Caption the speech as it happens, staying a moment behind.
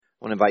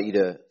I want to invite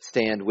you to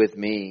stand with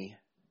me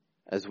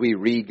as we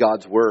read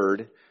God's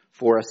Word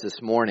for us this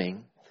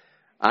morning.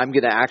 I'm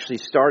going to actually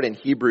start in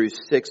Hebrews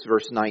 6,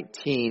 verse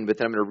 19, but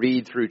then I'm going to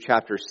read through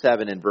chapter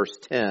 7 and verse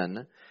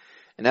 10.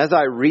 And as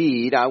I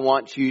read, I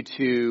want you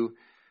to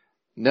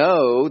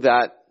know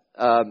that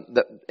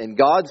in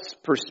God's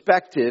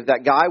perspective,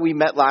 that guy we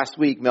met last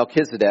week,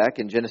 Melchizedek,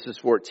 in Genesis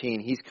 14,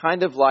 he's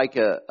kind of like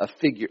a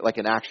figure, like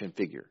an action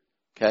figure,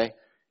 okay?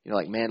 You know,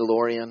 like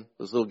Mandalorian,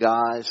 those little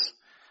guys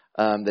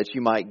that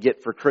you might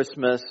get for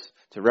Christmas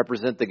to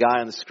represent the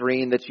guy on the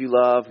screen that you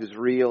love, who's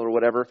real or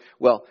whatever.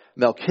 Well,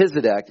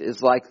 Melchizedek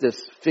is like this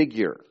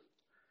figure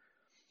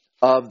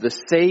of the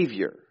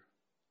Savior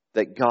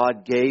that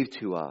God gave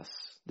to us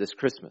this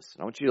Christmas.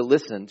 And I want you to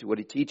listen to what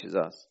he teaches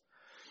us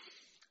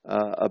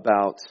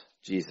about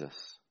Jesus.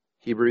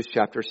 Hebrews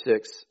chapter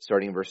 6,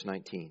 starting in verse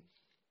 19.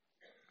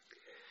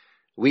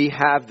 We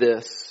have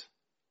this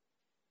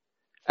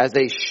as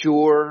a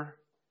sure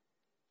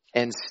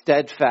and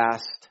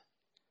steadfast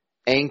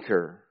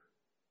anchor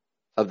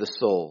of the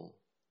soul,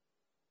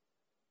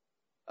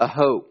 a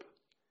hope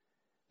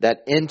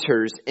that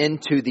enters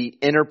into the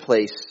inner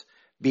place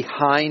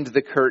behind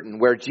the curtain,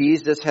 where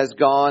Jesus has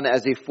gone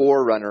as a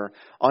forerunner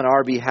on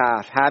our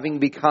behalf, having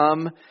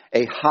become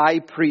a high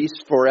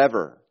priest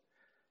forever,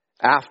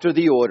 after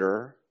the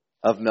order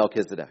of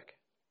Melchizedek.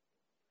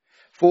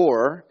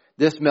 For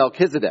this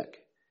Melchizedek,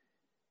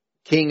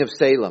 king of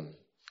Salem,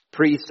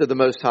 priest of the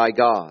Most High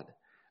God,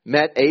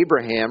 met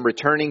Abraham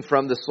returning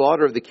from the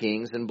slaughter of the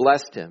kings and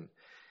blessed him.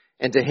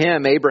 And to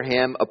him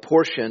Abraham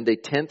apportioned a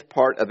 10th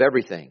part of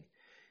everything.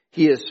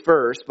 He is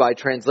first, by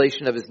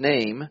translation of his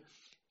name,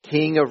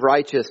 King of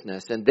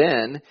Righteousness, and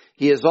then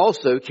he is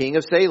also King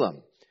of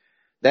Salem,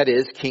 that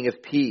is, King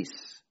of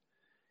Peace.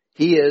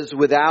 He is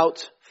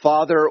without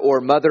father or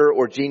mother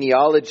or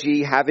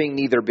genealogy, having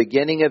neither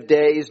beginning of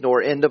days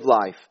nor end of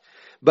life.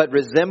 But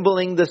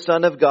resembling the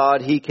Son of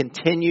God, he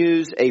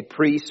continues a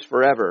priest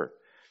forever.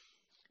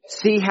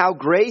 See how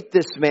great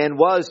this man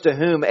was, to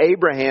whom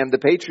Abraham, the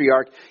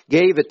patriarch,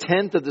 gave a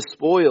 10th of the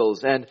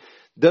spoils. And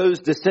those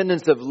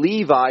descendants of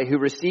Levi who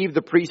received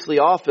the priestly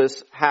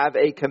office have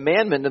a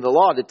commandment in the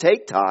law to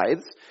take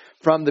tithes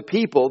from the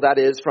people, that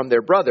is, from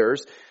their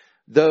brothers,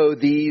 though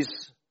these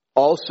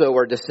also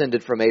are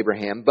descended from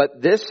Abraham.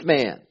 But this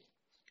man,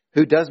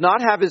 who does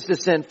not have his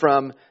descent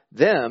from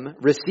them,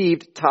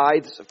 received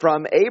tithes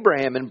from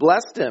Abraham and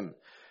blessed him,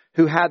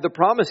 who had the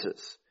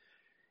promises.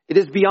 It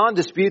is beyond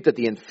dispute that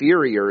the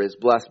inferior is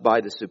blessed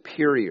by the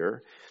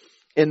superior.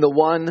 In the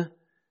one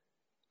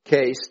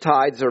case,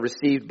 tithes are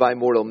received by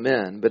mortal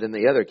men, but in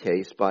the other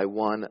case, by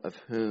one of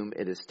whom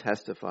it is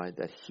testified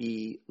that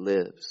he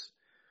lives.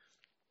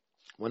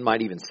 One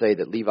might even say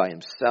that Levi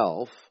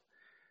himself,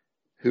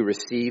 who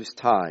receives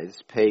tithes,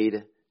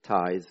 paid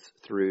tithes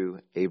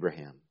through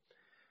Abraham.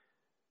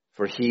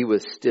 For he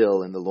was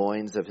still in the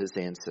loins of his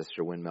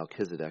ancestor when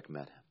Melchizedek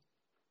met him.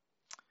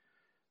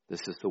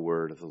 This is the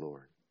word of the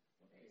Lord.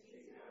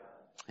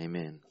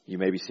 Amen. You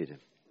may be seated.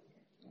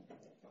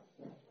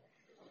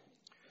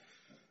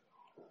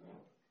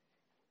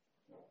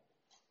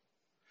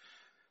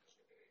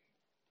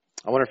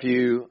 I wonder if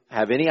you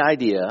have any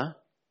idea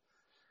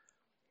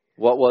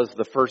what was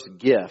the first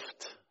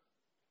gift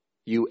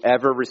you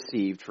ever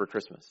received for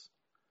Christmas?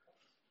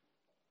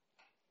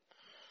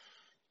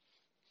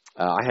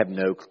 I have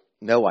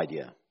no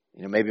idea.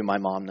 You know, maybe my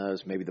mom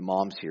knows. Maybe the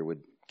moms here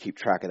would keep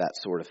track of that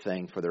sort of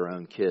thing for their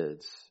own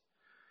kids.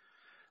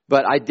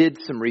 But I did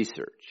some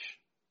research.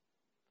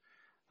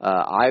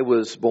 I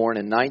was born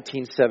in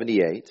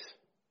 1978,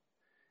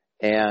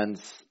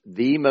 and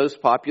the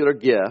most popular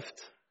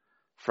gift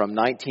from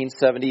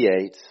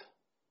 1978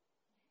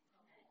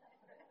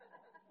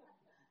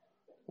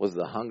 was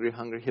the Hungry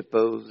Hungry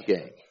Hippos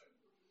game.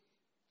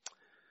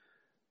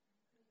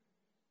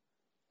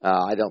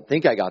 I don't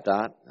think I got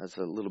that as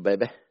a little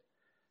baby.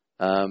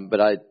 But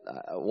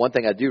one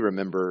thing I do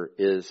remember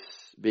is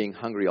being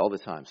hungry all the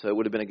time. So it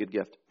would have been a good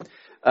gift.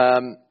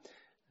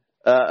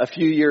 A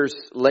few years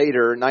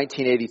later,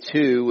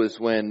 1982, was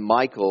when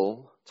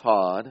Michael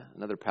Todd,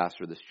 another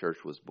pastor of this church,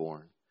 was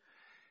born.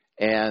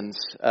 And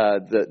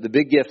the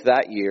big gift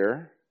that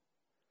year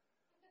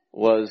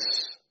was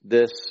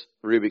this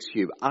Rubik's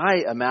Cube.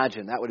 I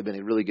imagine that would have been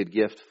a really good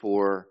gift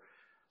for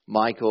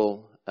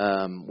Michael,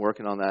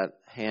 working on that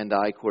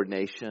hand-eye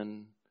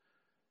coordination,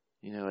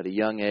 you know, at a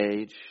young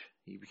age.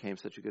 He became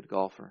such a good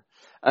golfer.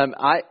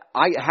 I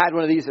had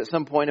one of these at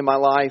some point in my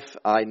life.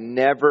 I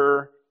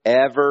never,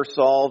 ever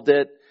solved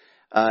it.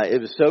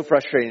 It was so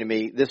frustrating to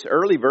me. This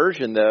early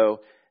version, though,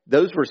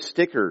 those were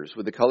stickers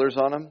with the colors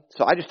on them.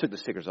 So I just took the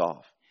stickers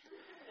off.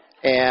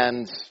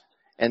 And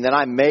then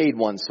I made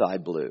one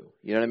side blue.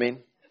 You know what I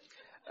mean?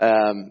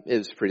 It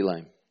was pretty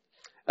lame.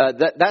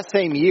 That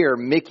same year,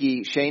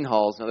 Mickey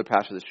Shanehalls, another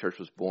pastor of this church,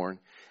 was born.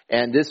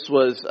 And this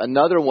was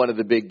another one of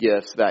the big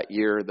gifts that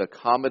year, the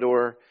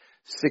Commodore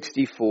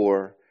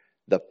 64,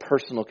 the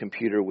personal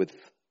computer with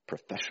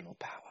professional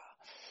power.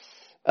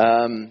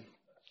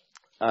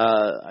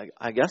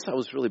 I guess I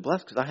was really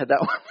blessed because I had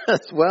that one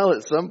as well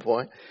at some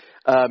point.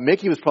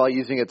 Mickey was probably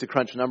using it to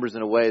crunch numbers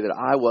in a way that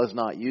I was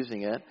not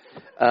using it.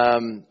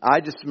 I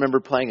just remember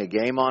playing a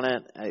game on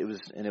it.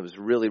 It was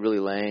really, really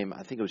lame.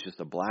 I think it was just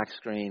a black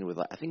screen with,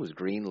 I think it was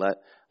green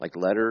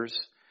letters.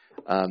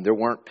 There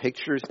weren't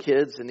pictures,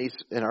 kids,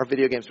 in our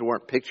video games. There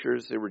weren't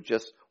pictures. There were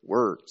just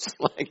words.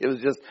 Like it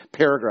was just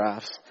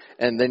paragraphs.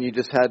 And then you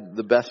just had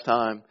the best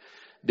time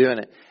doing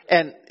it.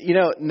 And,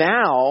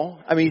 now,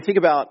 you think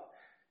about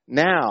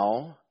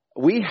now,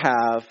 we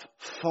have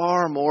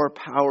far more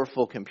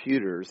powerful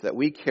computers that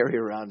we carry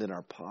around in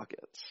our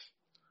pockets.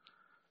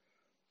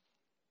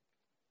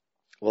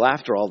 Well,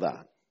 after all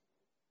that,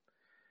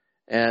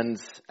 and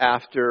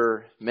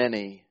after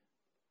many,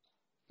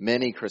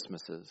 many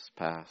Christmases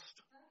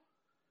passed,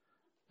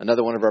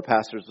 another one of our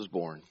pastors was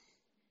born.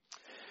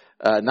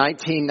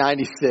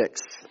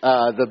 1996,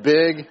 the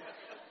big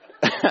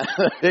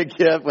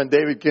gift when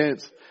David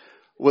Kuntz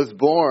was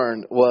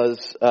born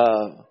was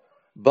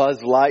Buzz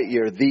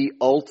Lightyear, the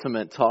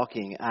ultimate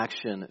talking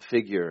action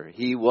figure.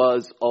 He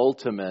was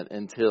ultimate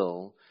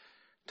until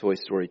Toy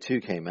Story 2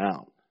 came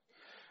out.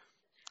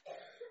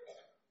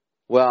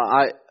 Well,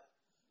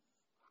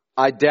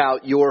 I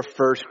doubt your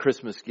first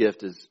Christmas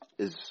gift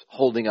is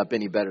holding up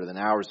any better than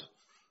ours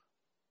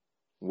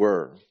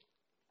were.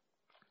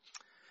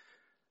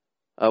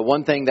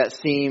 One thing that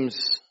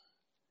seems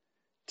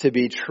to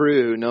be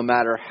true, no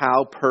matter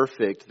how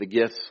perfect the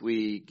gifts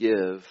we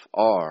give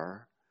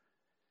are,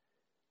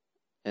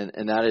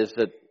 and that is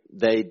that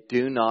they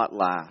do not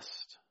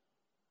last.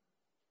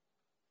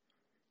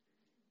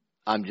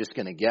 I'm just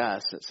going to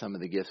guess that some of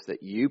the gifts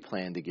that you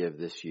plan to give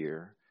this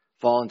year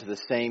fall into the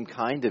same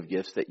kind of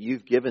gifts that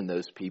you've given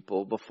those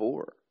people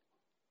before.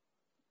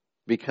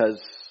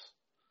 Because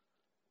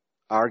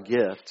our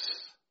gifts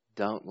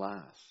don't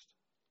last.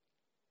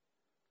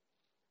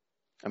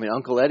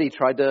 Uncle Eddie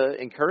tried to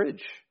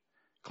encourage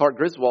Clark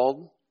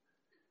Griswold,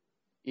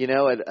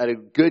 at a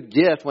good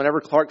gift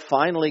whenever Clark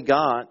finally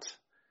got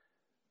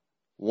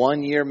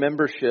 1 year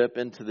membership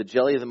into the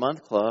Jelly of the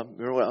Month Club.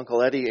 Remember what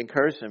Uncle Eddie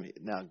encouraged him?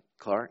 Now,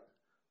 Clark,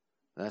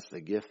 that's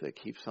the gift that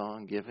keeps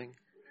on giving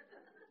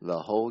the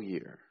whole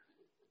year.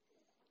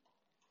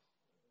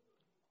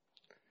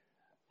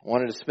 I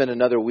wanted to spend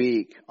another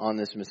week on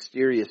this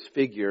mysterious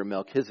figure,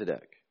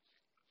 Melchizedek.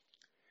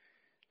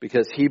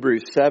 Because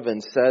Hebrews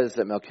 7 says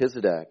that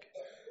Melchizedek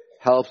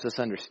helps us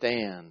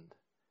understand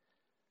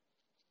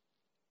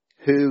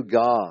who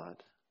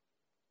God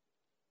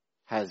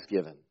has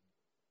given.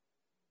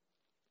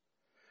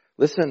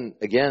 Listen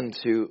again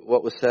to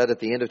what was said at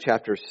the end of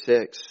chapter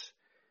 6.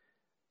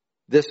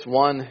 This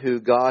one who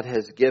God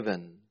has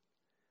given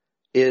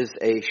is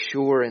a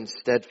sure and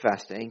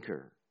steadfast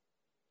anchor,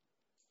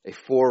 a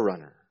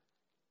forerunner,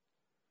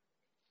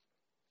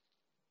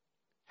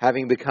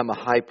 having become a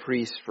high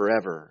priest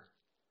forever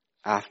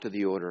after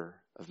the order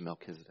of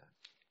Melchizedek.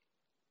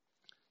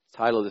 The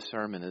title of the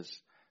sermon is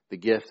The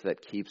Gift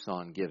That Keeps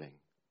on Giving.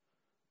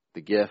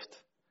 The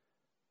gift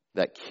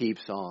that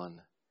keeps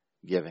on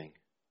giving.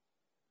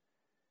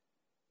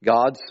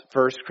 God's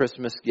first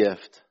Christmas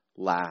gift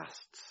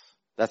lasts.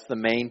 That's the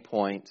main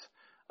point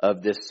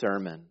of this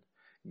sermon.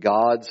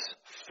 God's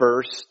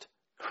first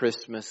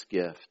Christmas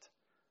gift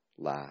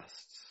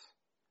lasts.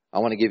 I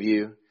want to give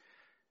you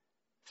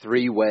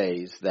 3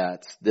 ways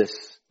that this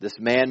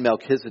man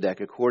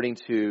Melchizedek, according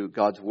to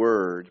God's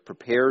word,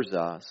 prepares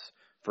us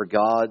for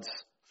God's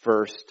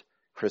first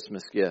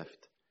Christmas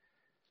gift.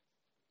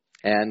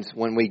 And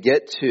when we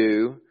get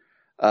to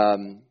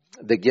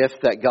the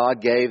gift that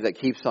God gave that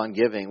keeps on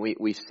giving,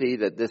 we see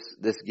that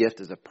this gift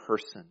is a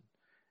person.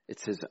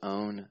 It's his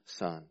own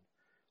son.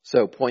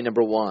 So point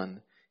number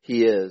 1,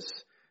 he is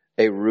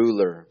a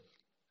ruler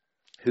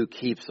who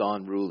keeps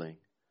on ruling.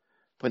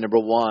 Point number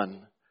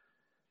 1,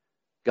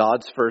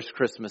 God's first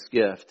Christmas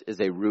gift is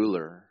a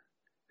ruler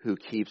who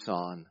keeps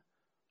on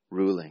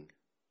ruling.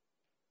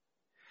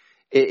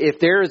 If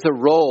there is a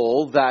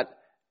role that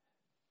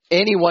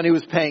anyone who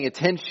was paying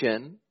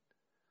attention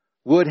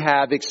would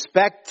have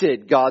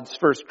expected God's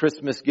first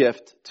Christmas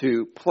gift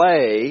to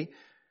play,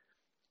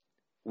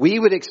 we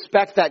would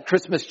expect that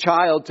Christmas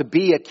child to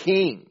be a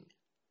king.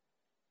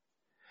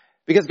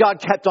 Because God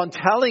kept on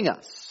telling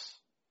us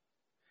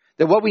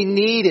that what we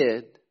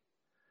needed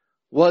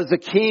was a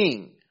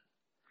king.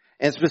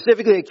 And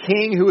specifically a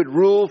king who would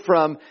rule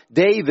from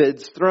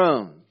David's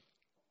throne.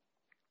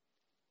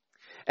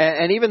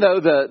 And even though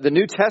the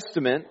New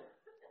Testament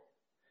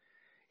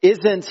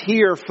isn't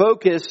here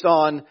focused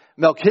on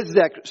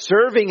Melchizedek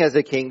serving as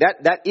a king,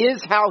 that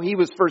is how he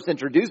was first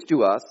introduced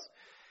to us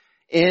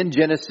in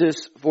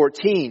Genesis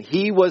 14.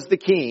 He was the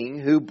king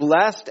who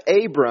blessed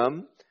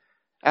Abram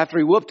after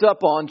he whooped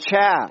up on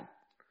Chad.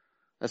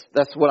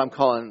 That's what I'm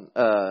calling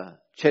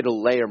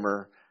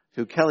Chedorlaomer,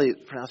 who Kelly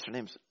pronounced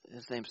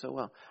his name so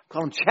well. I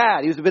call him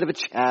Chad. He was a bit of a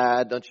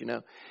Chad, don't you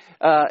know?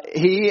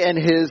 He and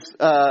his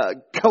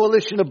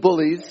coalition of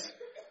bullies.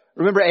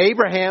 Remember,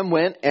 Abraham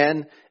went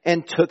and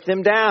took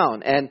them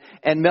down. And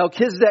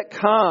Melchizedek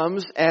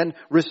comes and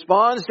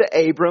responds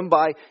to Abram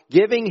by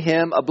giving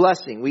him a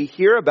blessing. We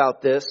hear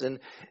about this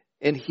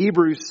in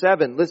Hebrews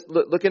 7. Let's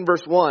look in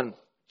verse 1.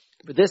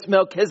 But this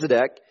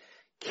Melchizedek,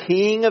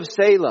 king of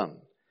Salem,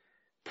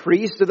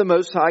 priest of the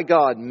Most High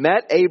God,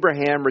 met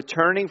Abraham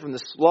returning from the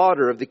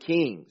slaughter of the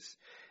kings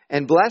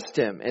and blessed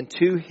him. And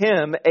to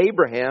him,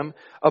 Abraham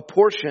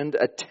apportioned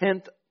a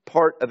 10th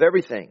part of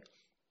everything.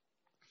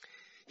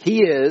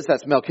 He is,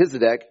 that's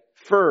Melchizedek,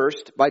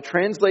 first, by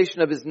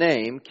translation of his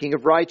name, King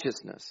of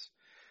Righteousness.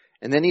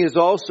 And then he is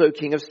also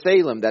King of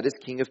Salem, that is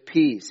King of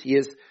Peace. He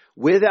is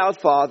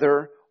without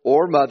father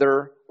or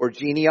mother or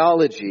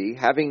genealogy,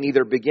 having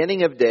neither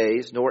beginning of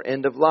days nor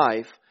end of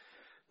life,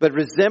 but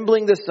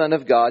resembling the Son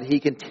of God, he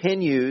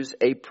continues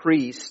a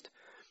priest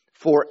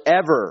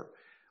forever.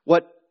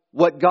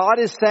 What God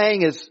is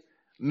saying is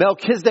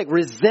Melchizedek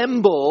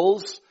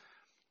resembles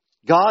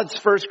God's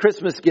first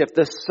Christmas gift,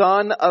 the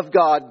Son of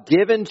God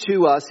given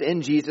to us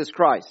in Jesus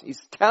Christ.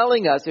 He's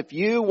telling us if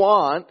you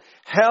want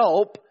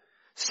help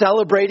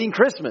celebrating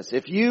Christmas,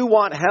 if you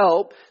want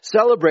help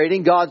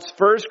celebrating God's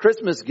first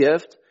Christmas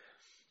gift,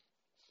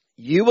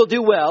 you will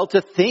do well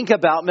to think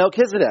about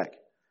Melchizedek.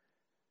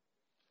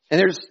 And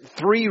there's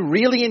 3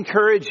 really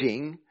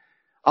encouraging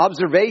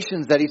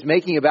observations that he's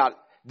making about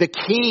the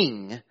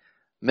king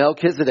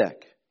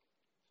Melchizedek.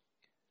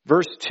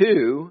 Verse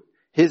 2,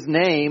 his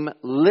name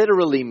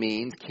literally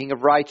means King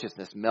of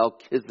Righteousness,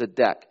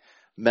 Melchizedek.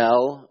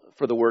 Mel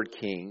for the word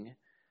king,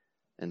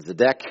 and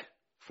Zedek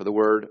for the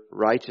word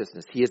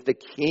righteousness. He is the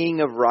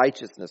King of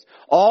Righteousness.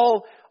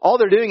 All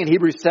they're doing in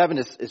Hebrews 7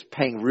 is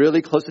paying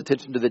really close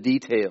attention to the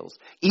details,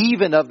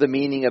 even of the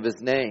meaning of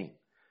his name.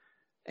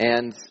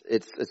 And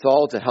it's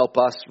all to help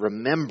us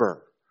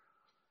remember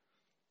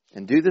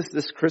and do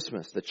this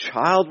Christmas. The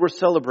child we're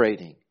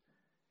celebrating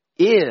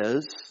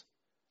is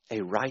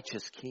a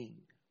righteous king.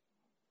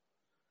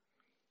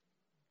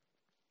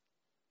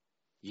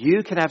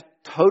 You can have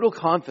total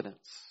confidence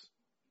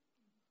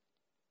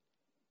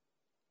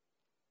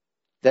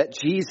that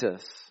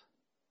Jesus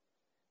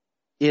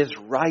is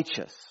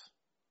righteous.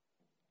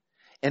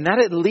 And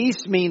that at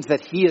least means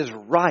that he is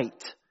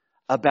right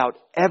about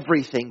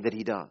everything that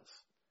he does.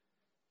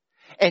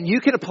 And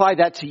you can apply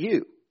that to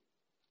you.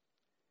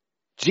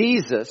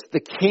 Jesus,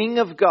 the King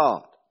of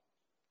God,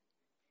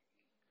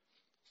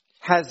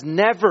 has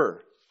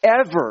never,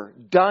 ever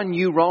done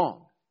you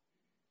wrong.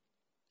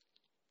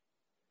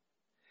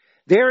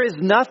 There is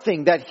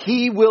nothing that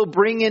he will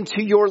bring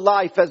into your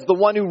life as the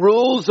one who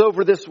rules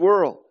over this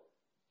world.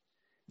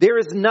 There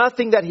is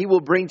nothing that he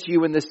will bring to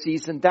you in this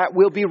season that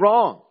will be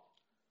wrong.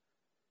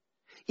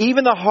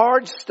 Even the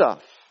hard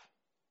stuff.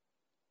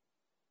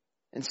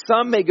 And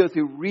some may go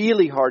through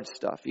really hard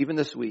stuff, even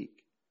this week.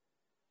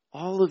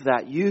 All of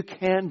that you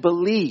can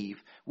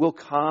believe will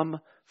come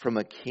from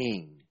a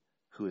king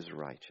who is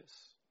righteous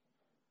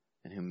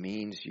and who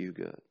means you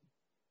good.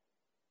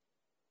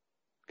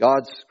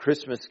 God's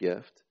Christmas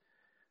gift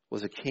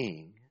was a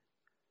king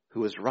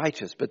who was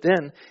righteous. But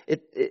then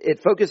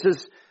it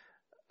focuses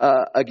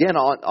again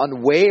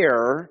on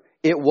where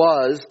it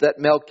was that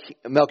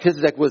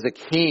Melchizedek was a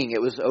king.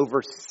 It was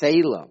over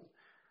Salem.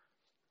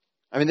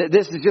 I mean,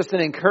 this is just an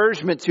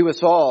encouragement to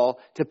us all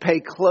to pay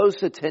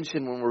close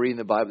attention when we're reading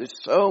the Bible.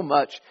 There's so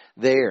much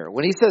there.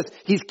 When he says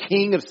he's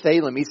king of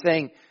Salem, he's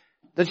saying,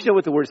 don't you know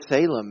what the word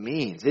Salem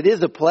means? It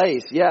is a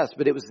place, yes,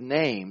 but it was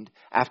named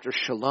after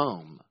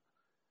Shalom,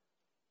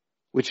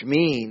 which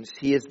means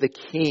he is the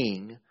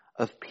king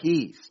of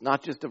peace,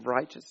 not just of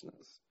righteousness.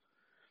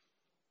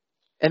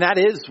 And that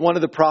is one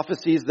of the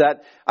prophecies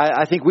that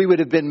I think we would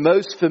have been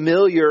most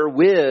familiar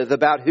with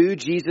about who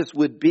Jesus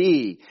would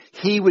be.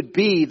 He would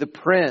be the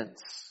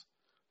Prince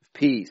of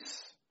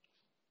Peace.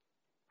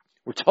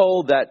 We're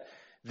told that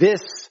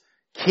this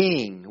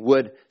king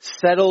would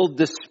settle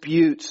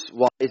disputes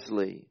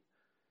wisely.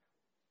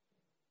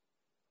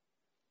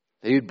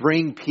 That he would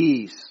bring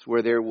peace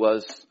where there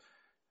was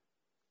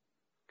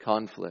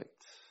conflict.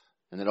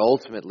 And then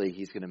ultimately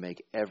he's going to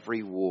make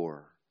every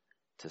war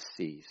to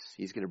cease.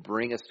 He's going to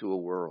bring us to a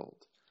world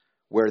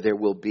where there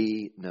will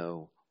be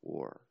no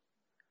war.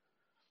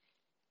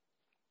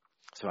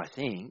 So I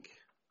think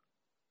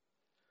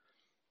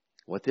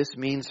what this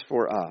means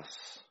for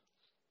us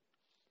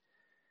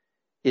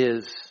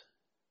is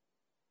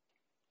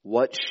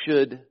what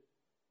should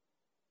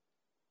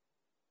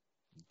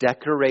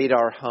decorate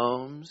our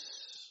homes,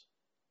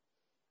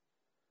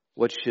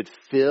 what should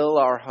fill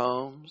our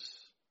homes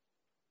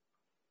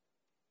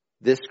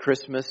this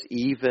Christmas,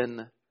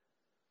 even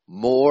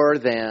more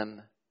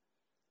than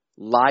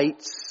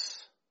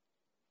lights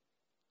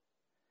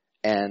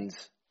and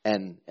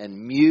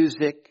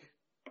music,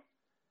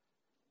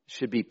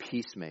 should be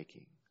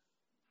peacemaking.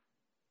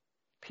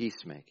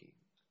 Peacemaking.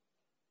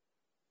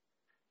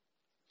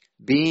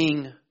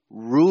 Being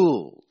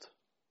ruled.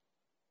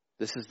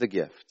 This is the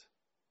gift.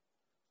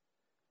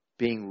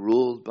 Being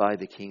ruled by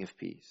the King of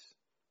Peace.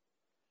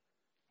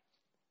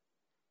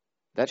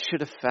 That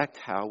should affect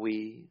how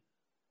we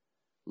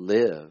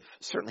live,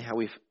 certainly how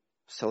we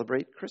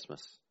celebrate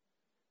Christmas.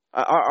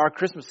 Our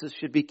Christmases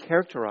should be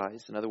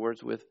characterized, in other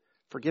words, with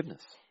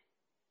forgiveness.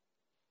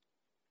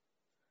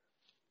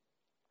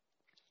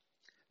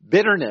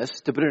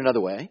 Bitterness, to put it another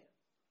way,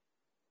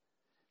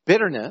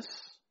 bitterness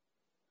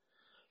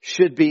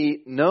should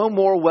be no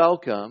more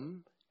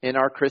welcome in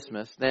our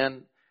Christmas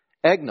than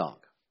eggnog.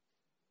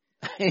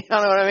 You know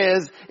what I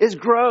mean? It's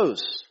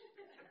gross.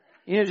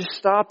 Just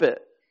stop it.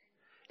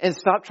 And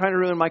stop trying to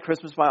ruin my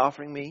Christmas by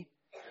offering me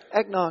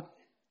eggnog.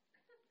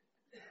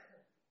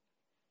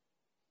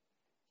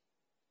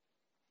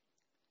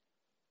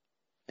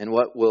 And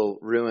what will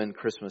ruin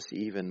Christmas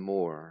even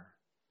more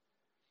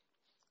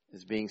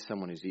is being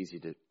someone who's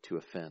easy to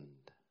offend.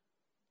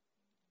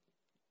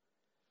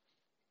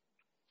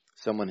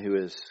 Someone who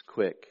is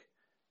quick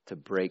to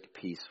break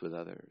peace with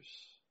others.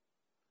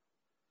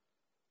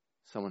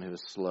 Someone who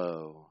is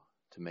slow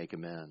to make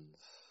amends.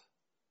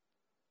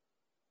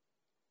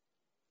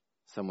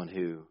 Someone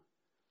who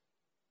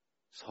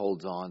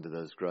holds on to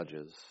those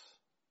grudges.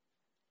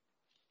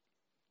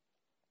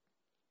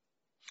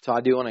 So I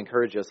do want to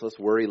encourage us, let's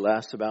worry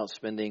less about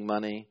spending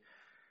money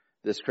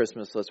this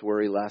Christmas. Let's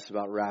worry less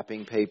about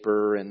wrapping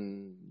paper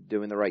and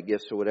doing the right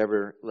gifts or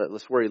whatever.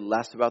 Let's worry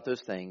less about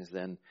those things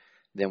than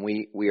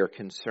we are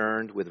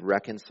concerned with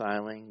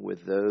reconciling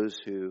with those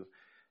who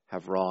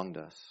have wronged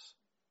us.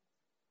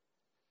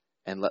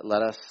 And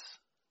let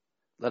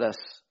us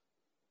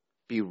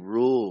be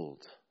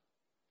ruled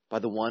by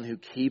the one who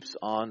keeps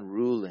on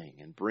ruling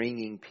and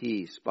bringing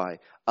peace, by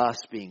us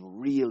being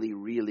really,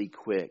 really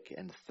quick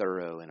and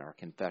thorough in our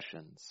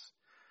confessions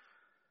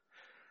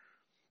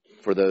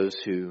for those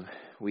who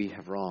we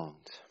have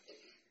wronged.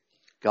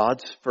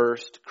 God's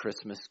first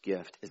Christmas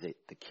gift is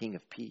the King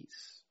of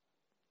Peace.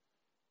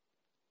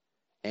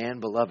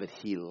 And beloved,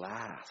 He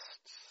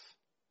lasts.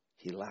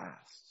 He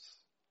lasts.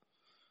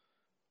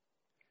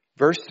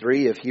 Verse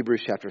 3 of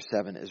Hebrews chapter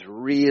 7 is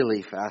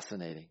really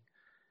fascinating.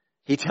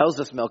 He tells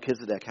us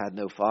Melchizedek had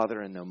no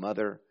father and no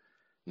mother,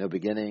 no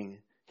beginning.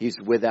 He's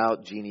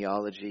without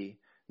genealogy,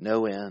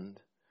 no end.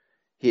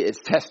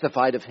 It's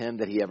testified of him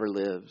that he ever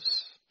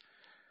lives.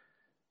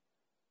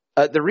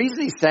 The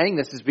reason he's saying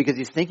this is because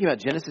he's thinking about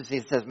Genesis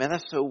and he says, man,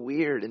 that's so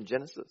weird in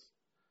Genesis.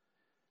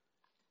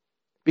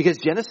 Because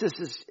Genesis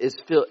is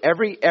filled,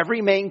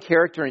 every main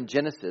character in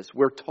Genesis,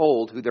 we're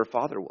told who their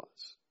father was.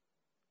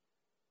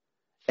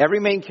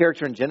 Every main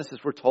character in Genesis,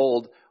 we're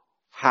told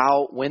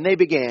when they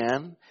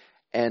began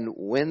and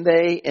when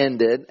they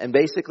ended, and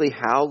basically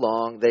how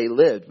long they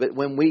lived. But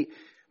when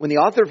the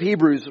author of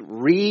Hebrews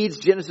reads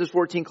Genesis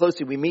 14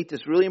 closely, we meet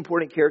this really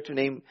important character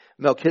named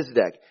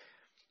Melchizedek.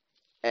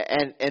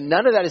 And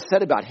none of that is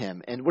said about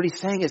him. And what he's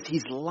saying is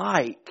he's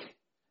like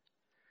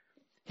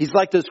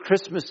those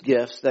Christmas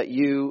gifts that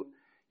you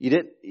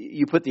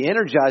put the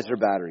Energizer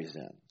batteries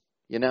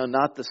in,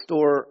 not the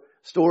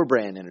store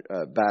brand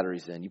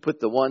batteries in. You put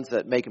the ones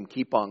that make them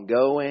keep on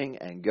going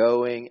and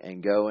going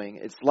and going.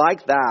 It's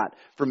like that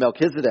for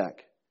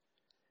Melchizedek.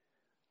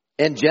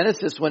 In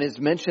Genesis, when it's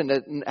mentioned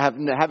that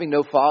having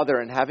no father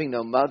and having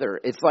no mother,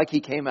 it's like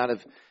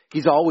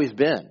he's always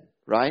been,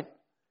 right?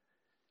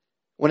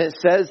 When it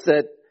says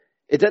that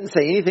it doesn't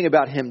say anything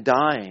about him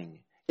dying,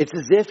 it's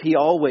as if he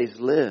always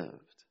lived.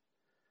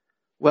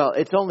 Well,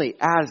 it's only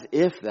as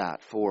if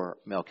that for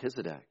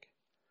Melchizedek.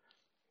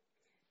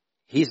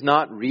 He's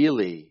not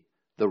really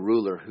the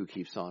ruler who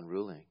keeps on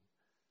ruling.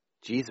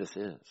 Jesus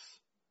is.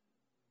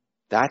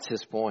 That's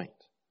his point.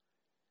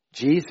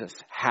 Jesus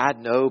had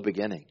no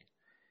beginning.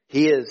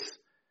 He is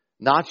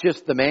not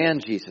just the man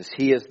Jesus.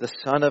 He is the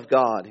Son of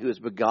God who is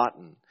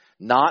begotten,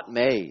 not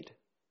made,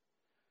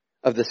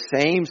 of the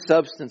same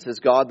substance as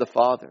God the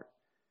Father.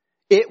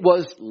 It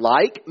was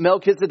like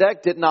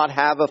Melchizedek did not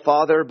have a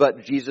father,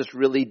 but Jesus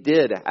really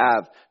did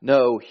have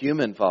no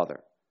human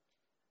father.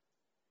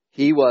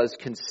 He was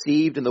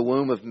conceived in the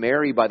womb of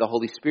Mary by the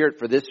Holy Spirit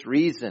for this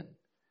reason.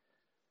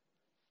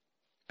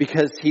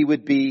 Because he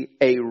would be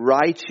a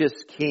righteous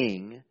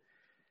king,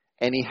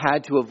 and he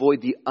had to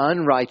avoid the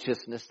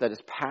unrighteousness that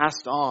is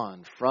passed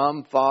on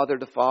from father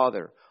to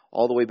father,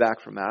 all the way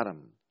back from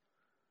Adam.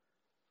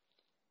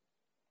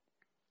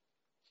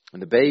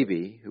 And the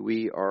baby who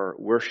we are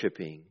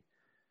worshiping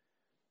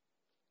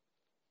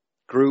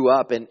grew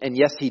up, and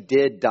yes, he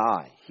did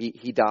die.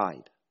 He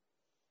died.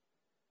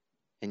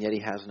 And yet he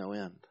has no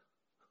end.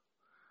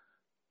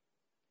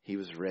 He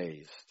was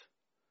raised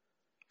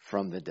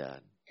from the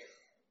dead,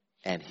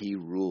 and he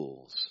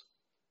rules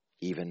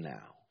even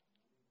now.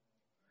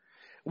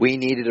 We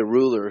needed a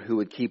ruler who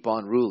would keep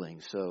on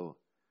ruling, so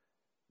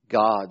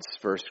God's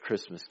first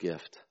Christmas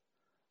gift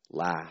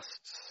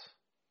lasts.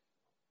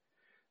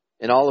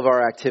 In all of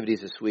our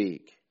activities this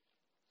week,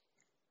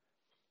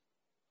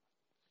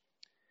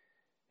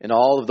 in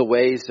all of the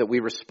ways that we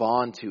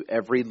respond to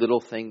every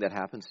little thing that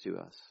happens to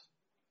us,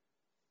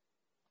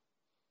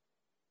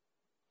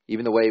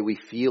 even the way we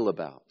feel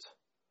about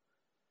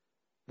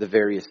the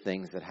various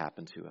things that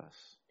happen to us,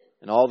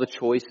 and all the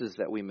choices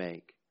that we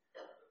make,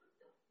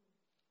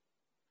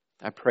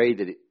 I pray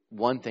that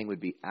one thing would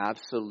be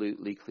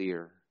absolutely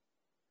clear,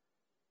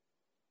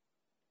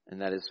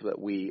 and that is that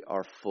we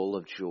are full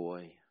of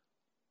joy,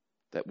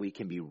 that we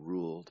can be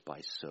ruled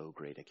by so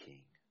great a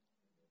king.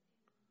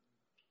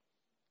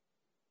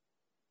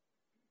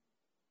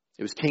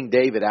 It was King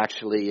David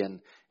actually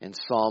in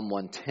Psalm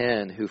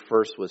 110 who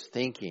first was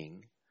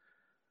thinking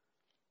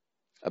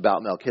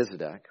about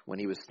Melchizedek when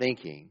he was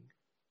thinking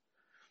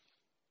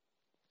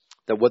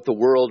that what the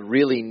world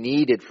really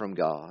needed from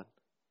God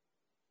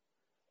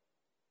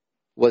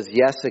was,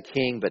 yes, a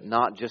king, but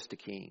not just a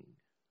king.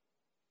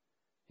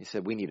 He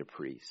said, we need a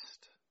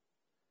priest.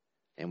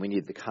 And we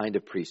need the kind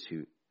of priest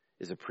who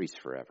is a priest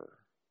forever.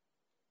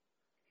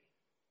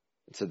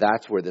 And so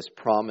that's where this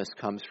promise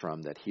comes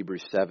from, that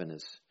Hebrews 7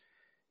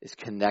 is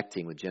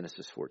connecting with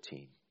Genesis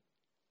 14.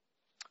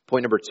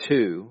 Point number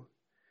 2,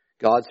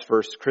 God's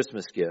first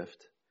Christmas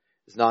gift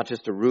is not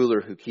just a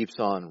ruler who keeps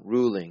on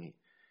ruling.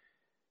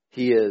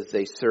 He is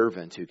a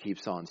servant who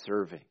keeps on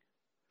serving.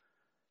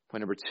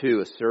 Point number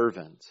 2, a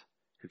servant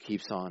who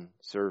keeps on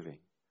serving.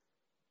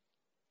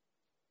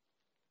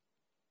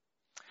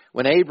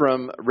 When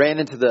Abram ran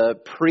into the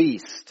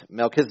priest,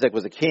 Melchizedek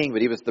was a king,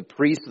 but he was the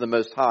priest of the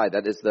Most High.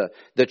 That is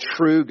the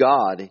true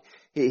God.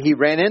 He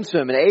ran into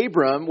him, and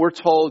Abram, we're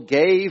told,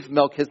 gave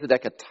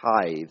Melchizedek a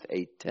tithe,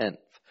 a tenth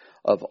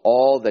of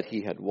all that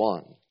he had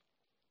won.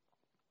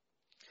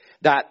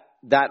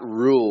 That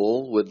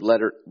rule would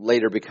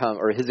later become,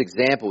 or his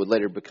example would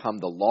later become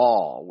the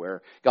law,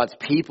 where God's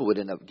people would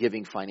end up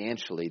giving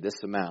financially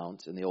this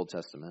amount in the Old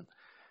Testament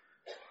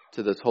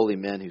to those holy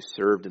men who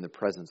served in the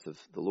presence of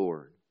the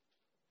Lord.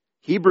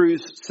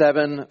 Hebrews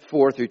 7,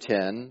 4 through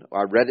 10.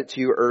 I read it to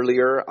you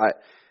earlier.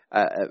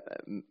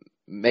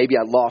 Maybe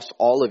I lost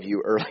all of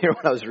you earlier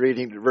when I was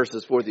reading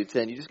verses 4 through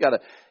 10. You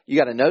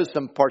gotta know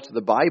some parts of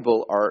the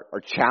Bible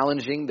are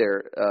challenging.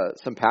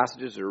 Some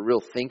passages are real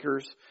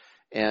thinkers,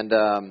 and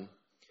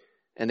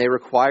they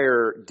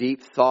require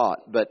deep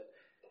thought. But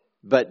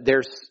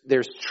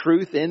there's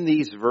truth in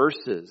these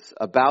verses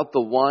about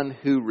the one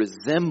who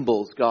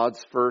resembles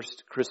God's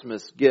first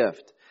Christmas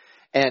gift.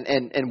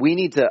 And we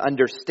need to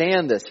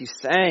understand this. He's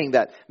saying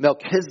that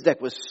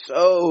Melchizedek was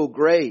so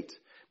great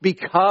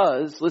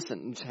because,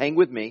 listen, just hang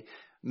with me,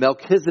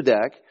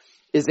 Melchizedek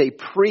is a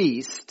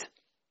priest,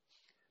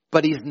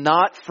 but he's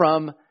not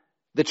from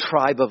the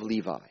tribe of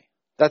Levi.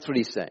 That's what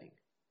he's saying.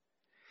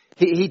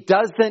 He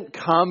doesn't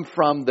come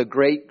from the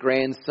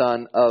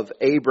great-grandson of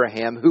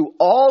Abraham, who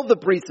all the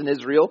priests in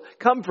Israel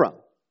come from.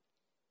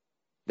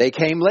 They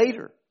came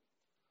later.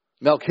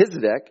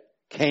 Melchizedek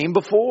came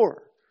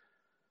before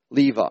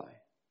Levi.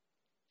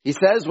 He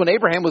says when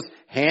Abraham was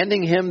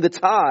handing him the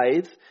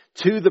tithe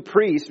to the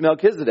priest,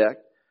 Melchizedek,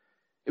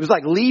 it was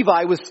like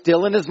Levi was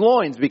still in his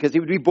loins because he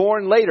would be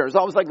born later. It's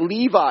almost like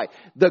Levi,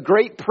 the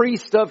great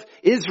priest of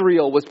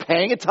Israel, was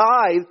paying a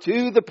tithe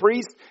to the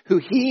priest who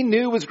he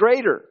knew was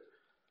greater.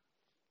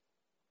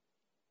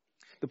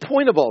 The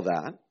point of all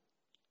that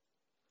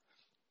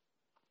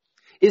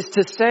is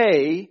to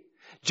say,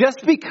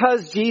 just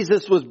because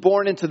Jesus was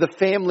born into the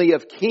family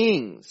of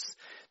kings,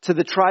 to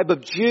the tribe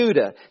of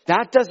Judah,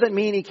 that doesn't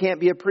mean he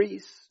can't be a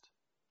priest.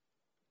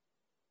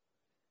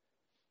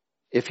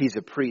 If he's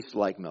a priest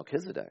like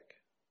Melchizedek,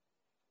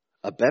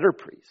 a better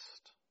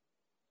priest,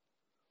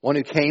 one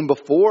who came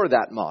before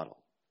that model.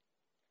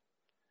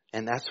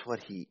 And that's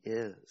what he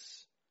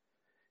is.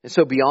 And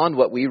so beyond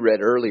what we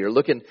read earlier,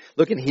 look in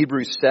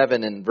Hebrews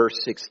 7 and verse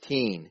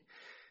 16,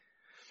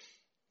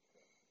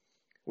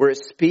 where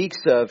it speaks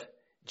of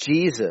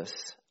Jesus,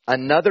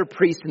 another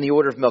priest in the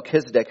order of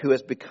Melchizedek, who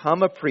has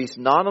become a priest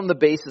not on the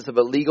basis of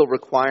a legal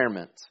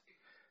requirement,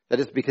 that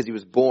is because he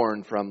was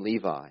born from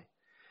Levi,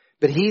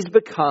 but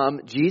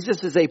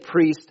Jesus is a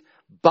priest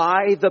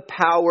by the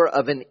power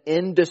of an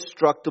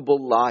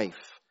indestructible life.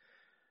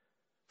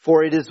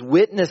 For it is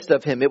witnessed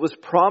of him, it was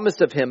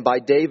promised of him by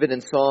David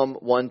in Psalm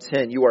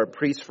 110, you are a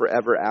priest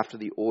forever after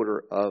the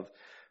order of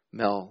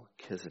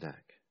Melchizedek.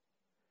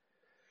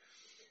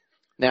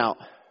 Now,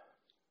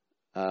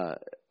 I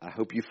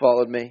hope you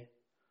followed me.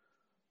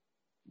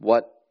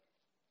 What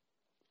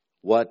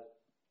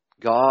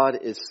God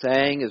is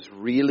saying is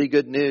really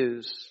good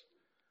news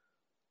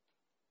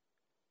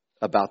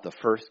about the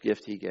first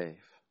gift he gave.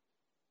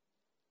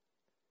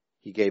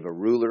 He gave a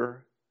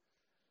ruler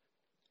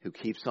who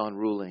keeps on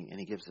ruling, and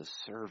he gives a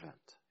servant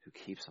who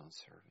keeps on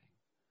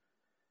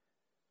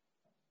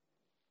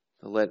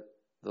serving.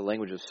 The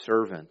language of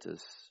servant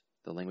is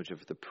the language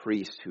of the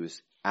priest who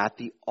is at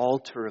the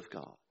altar of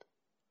God.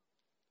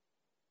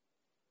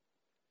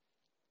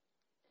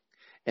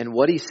 And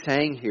what he's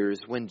saying here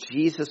is when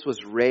Jesus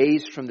was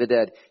raised from the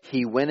dead,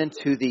 he went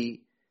into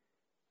the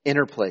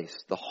inner place,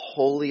 the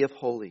Holy of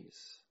Holies,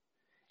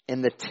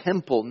 in the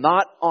temple,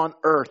 not on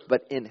earth,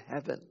 but in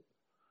heaven.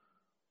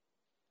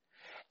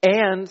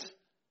 And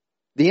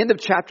the end of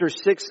chapter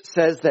 6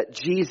 says that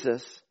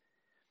Jesus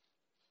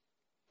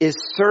is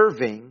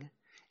serving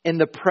in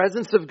the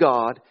presence of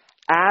God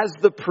as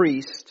the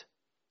priest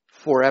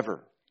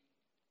forever.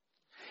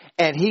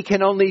 And he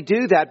can only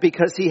do that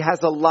because he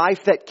has a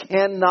life that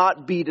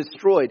cannot be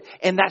destroyed.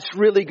 And that's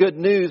really good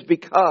news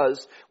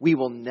because we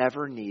will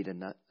never need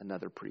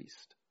another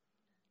priest.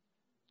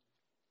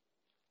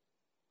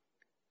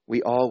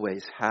 We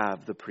always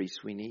have the priest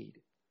we need.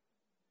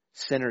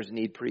 Sinners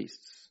need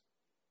priests.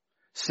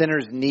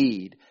 Sinners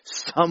need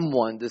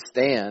someone to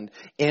stand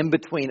in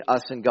between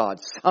us and God.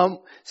 Some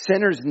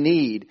sinners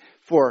need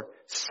for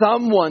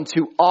Someone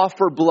to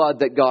offer blood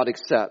that God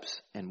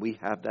accepts. And we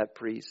have that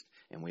priest,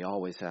 and we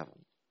always have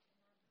him.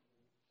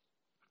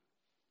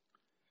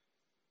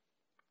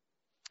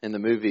 In the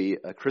movie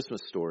A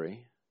Christmas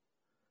Story,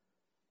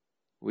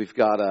 we've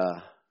got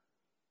a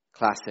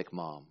classic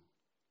mom.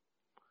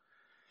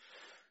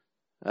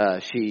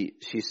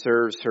 She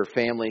serves her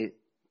family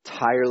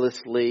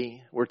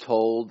tirelessly, we're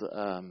told.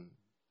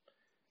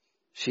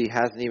 She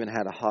hasn't even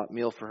had a hot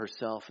meal for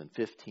herself in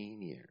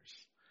 15 years.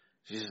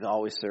 She's just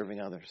always serving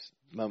others.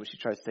 The moment she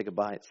tries to take a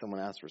bite, someone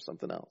asks for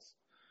something else.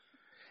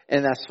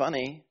 And that's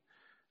funny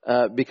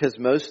because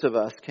most of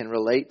us can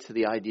relate to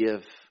the idea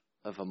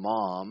of a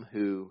mom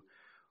who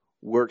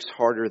works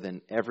harder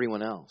than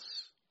everyone else.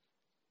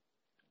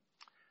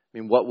 I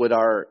mean, what would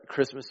our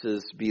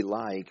Christmases be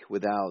like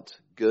without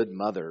good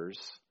mothers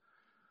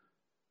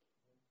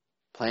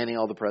planning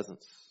all the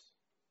presents,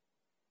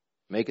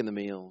 making the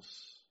meals,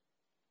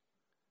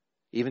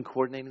 even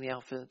coordinating the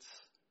outfits?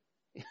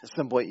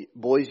 Some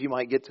boys, you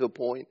might get to a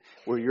point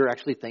where you're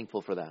actually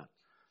thankful for that.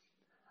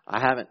 I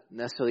haven't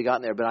necessarily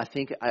gotten there, but I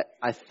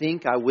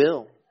think I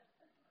will.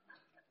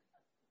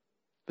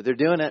 But they're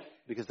doing it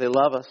because they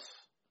love us,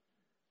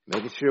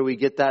 making sure we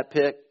get that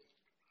pick,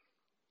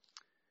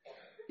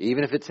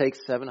 even if it takes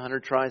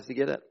 700 tries to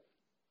get it.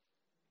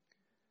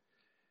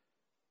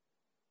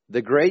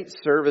 The great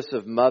service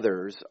of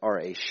mothers are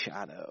a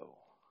shadow,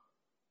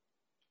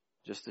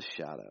 just a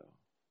shadow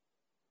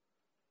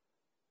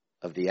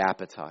of the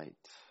appetite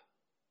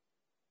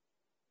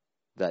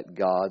that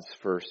God's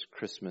first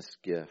Christmas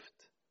gift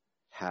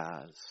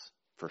has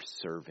for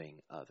serving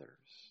others.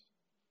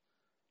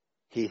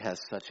 He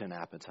has such an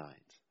appetite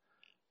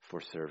for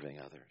serving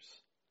others.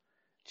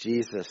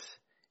 Jesus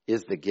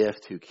is the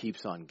gift who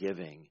keeps on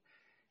giving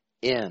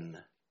in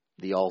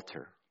the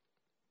altar,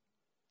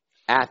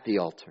 at the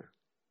altar,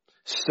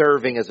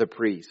 serving as a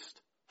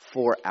priest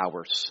for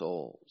our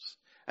souls.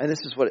 And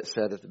this is what it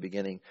said at the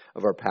beginning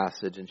of our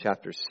passage in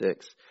chapter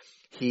 6.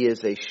 He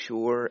is a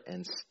sure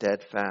and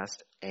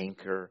steadfast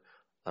anchor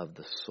of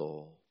the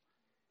soul.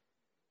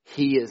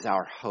 He is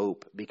our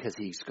hope because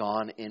he's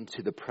gone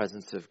into the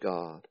presence of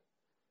God,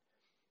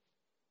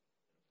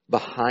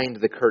 behind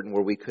the curtain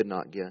where we could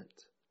not get.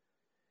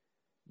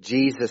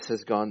 Jesus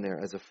has gone there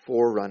as a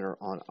forerunner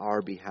on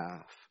our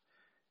behalf,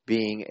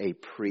 being a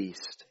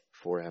priest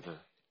forever.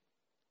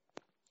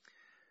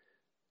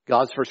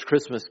 God's first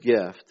Christmas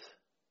gift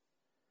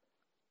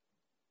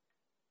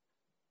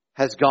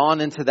has gone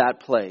into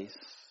that place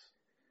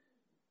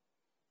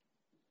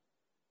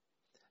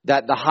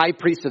that the high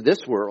priest of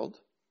this world,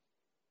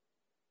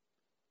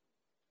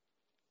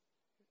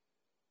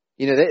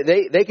 you know,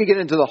 they could get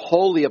into the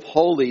Holy of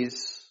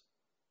Holies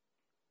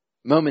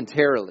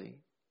momentarily,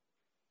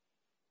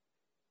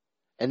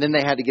 and then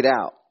they had to get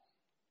out.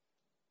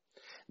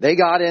 They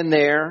got in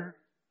there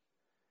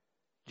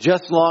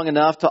just long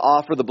enough to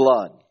offer the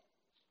blood,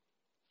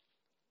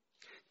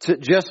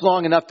 just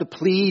long enough to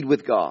plead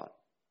with God.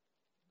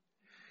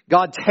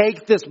 God,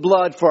 take this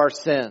blood for our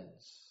sins,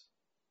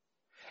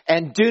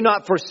 and do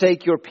not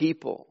forsake your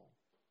people.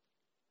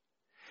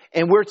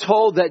 And we're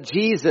told that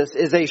Jesus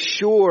is a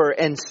sure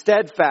and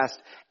steadfast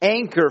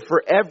anchor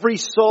for every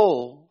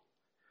soul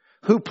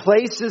who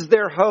places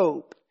their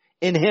hope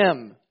in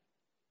him.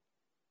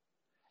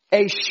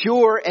 A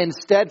sure and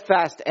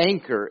steadfast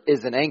anchor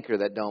is an anchor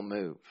that don't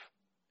move.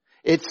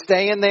 It's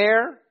staying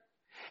there,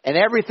 and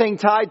everything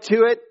tied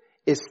to it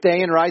is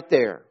staying right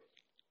there.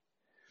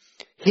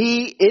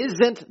 He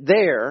isn't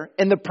there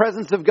in the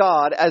presence of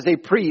God as a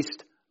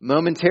priest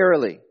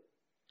momentarily.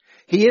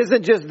 He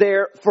isn't just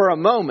there for a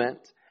moment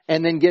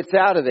and then gets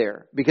out of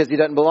there because he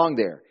doesn't belong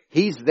there.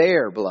 He's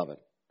there, beloved,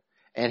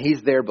 and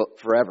he's there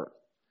forever.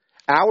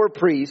 Our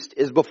priest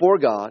is before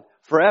God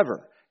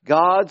forever.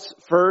 God's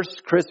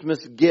first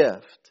Christmas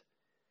gift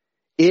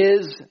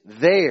is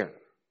there,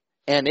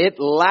 and it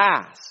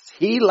lasts.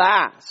 He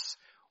lasts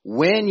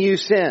when you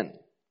sin.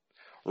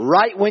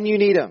 Right when you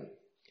need him,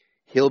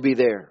 he'll be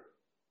there.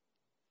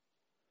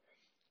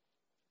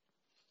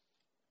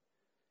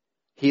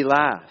 He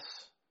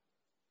lasts.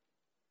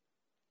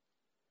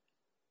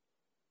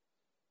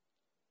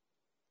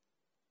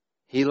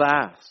 He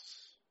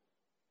lasts.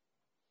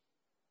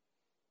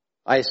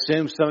 I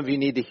assume some of you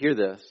need to hear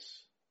this,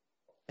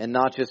 and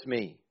not just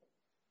me.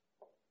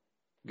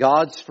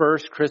 God's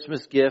first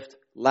Christmas gift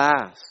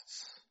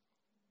lasts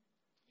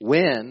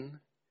when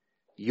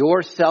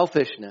your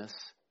selfishness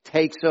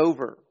takes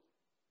over.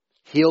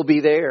 He'll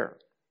be there.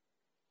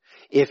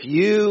 If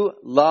you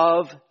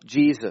love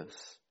Jesus,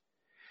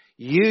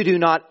 you do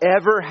not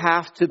ever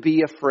have to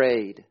be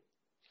afraid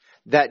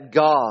that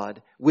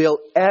God will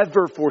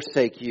ever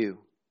forsake you,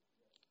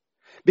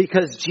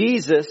 because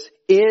Jesus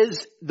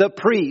is the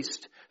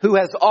priest who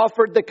has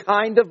offered the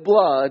kind of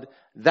blood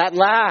that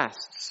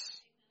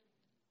lasts.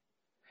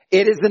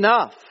 It is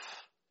enough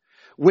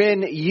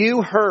when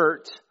you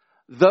hurt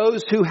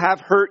those who have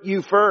hurt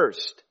you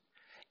first.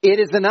 It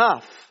is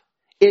enough.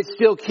 It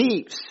still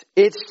keeps.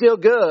 It's still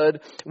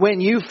good when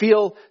you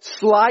feel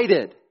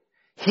slighted.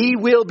 He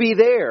will be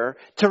there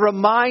to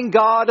remind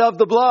God of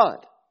the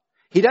blood.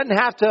 He doesn't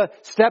have to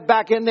step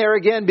back in there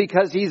again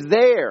because He's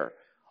there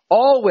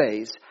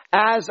always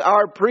as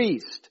our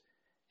priest.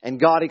 And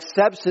God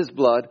accepts His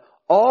blood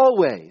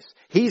always.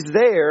 He's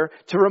there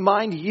to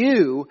remind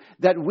you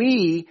that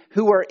we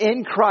who are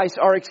in Christ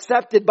are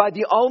accepted by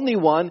the only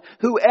one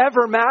who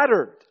ever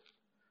mattered.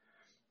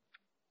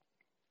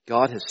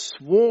 God has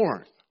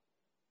sworn.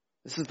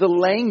 This is the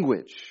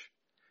language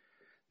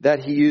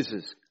that He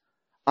uses.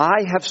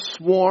 I have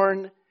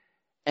sworn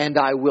and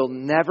I will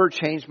never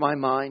change my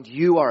mind.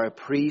 You are a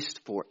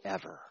priest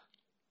forever.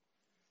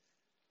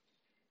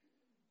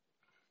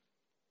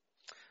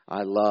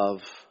 I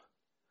love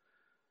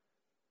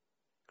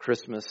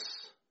Christmas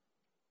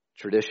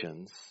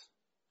traditions.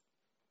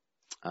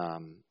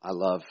 I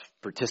love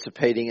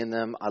participating in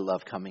them. I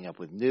love coming up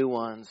with new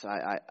ones.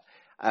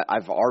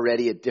 I've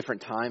already at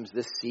different times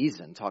this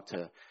season talked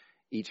to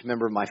each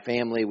member of my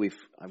family.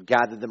 I've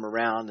gathered them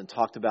around and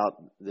talked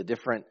about the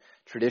different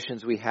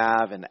traditions we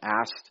have and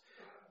asked,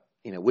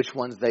 which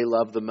ones they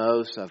love the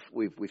most.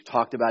 We've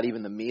talked about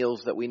even the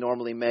meals that we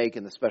normally make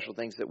and the special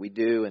things that we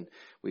do, and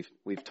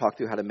we've talked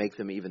through how to make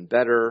them even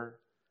better.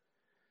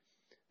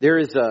 There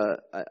is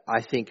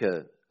I think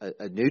a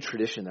new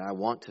tradition that I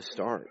want to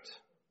start,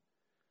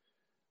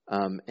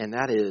 and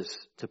that is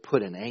to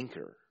put an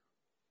anchor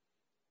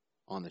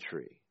on the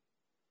tree.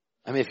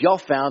 I mean, if y'all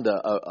found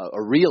a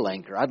real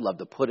anchor, I'd love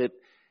to put it.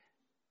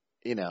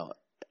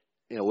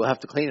 We'll have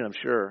to clean it, I'm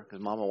sure, because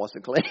Mama wants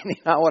to clean it.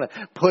 I want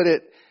to put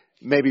it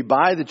maybe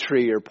by the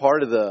tree, or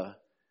part of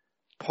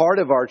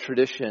our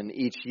tradition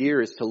each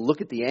year is to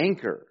look at the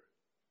anchor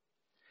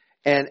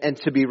and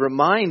to be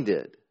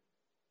reminded,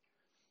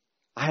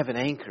 I have an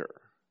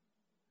anchor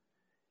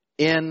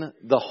in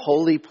the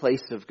holy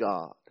place of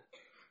God.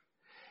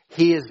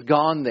 He has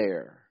gone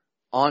there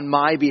on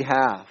my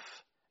behalf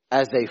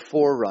as a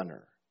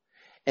forerunner.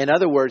 In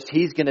other words,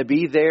 He's going to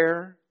be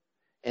there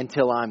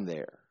until I'm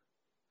there.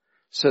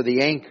 So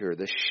the anchor,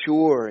 the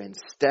sure and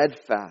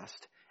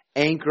steadfast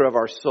anchor of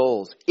our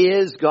souls,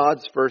 is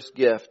God's first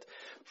gift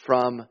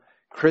from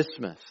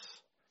Christmas.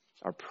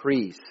 Our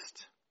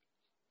priest,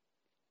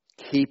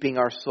 keeping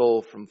our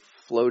soul from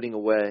floating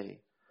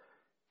away,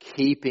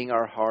 keeping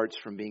our hearts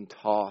from being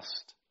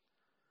tossed,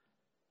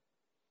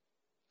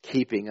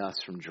 keeping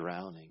us from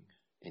drowning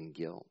in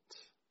guilt.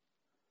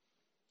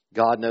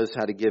 God knows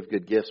how to give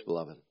good gifts,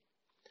 beloved.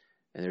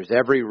 And there's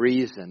every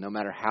reason, no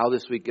matter how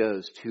this week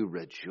goes, to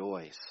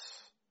rejoice.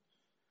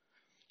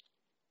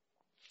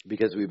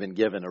 Because we've been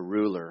given a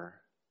ruler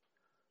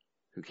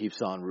who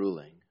keeps on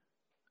ruling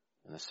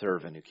and a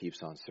servant who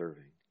keeps on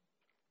serving.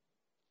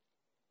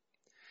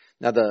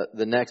 Now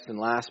the next and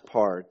last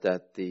part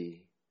that the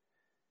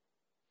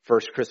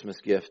first Christmas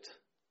gift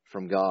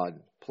from God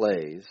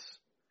plays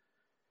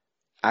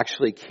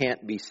actually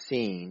can't be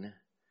seen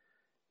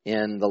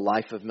in the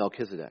life of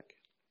Melchizedek,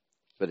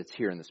 but it's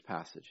here in this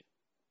passage.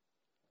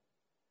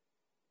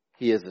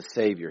 He is a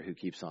Savior who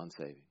keeps on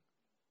saving.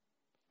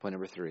 Point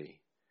number 3.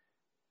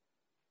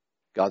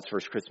 God's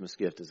first Christmas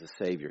gift is a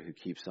Savior who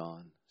keeps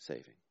on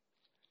saving.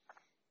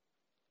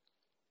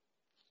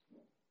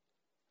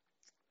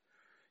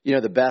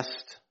 The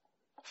best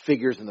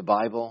figures in the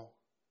Bible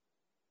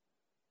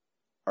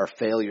are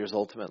failures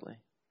ultimately.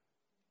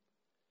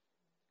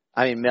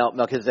 I mean,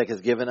 Melchizedek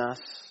has given us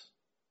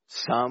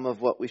some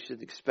of what we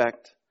should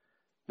expect,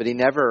 but he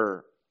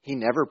never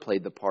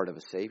played the part of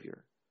a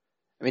Savior.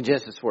 I mean,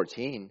 Genesis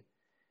 14,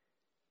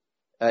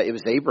 it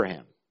was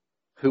Abraham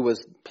who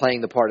was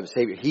playing the part of a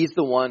Savior. He's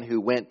the one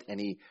who went and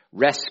he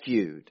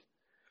rescued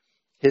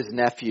his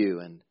nephew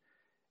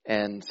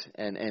and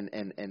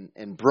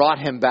brought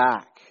him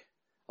back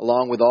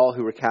along with all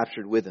who were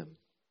captured with him.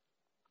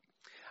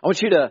 I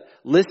want you to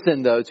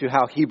listen, though, to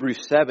how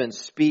Hebrews 7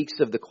 speaks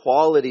of the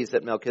qualities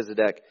that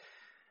Melchizedek,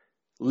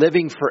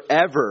 living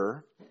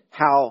forever,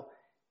 how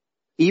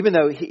even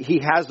though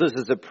he has those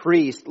as a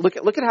priest, look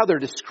at how they're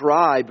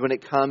described when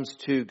it comes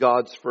to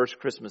God's first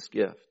Christmas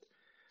gift.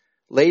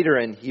 Later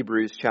in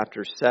Hebrews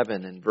chapter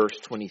 7 and verse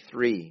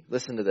 23,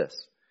 listen to this.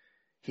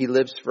 He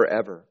lives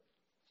forever.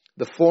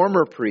 The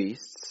former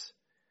priests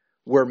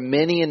were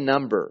many in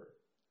number.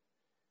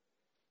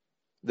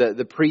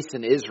 The priests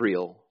in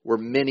Israel were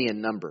many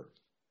in number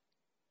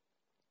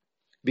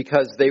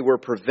because they were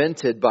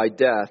prevented by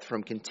death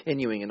from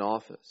continuing in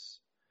office.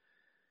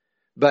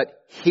 But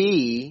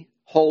he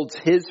holds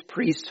his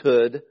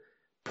priesthood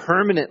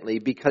permanently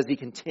because he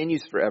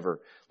continues forever.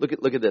 Look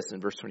at this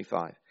in verse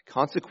 25.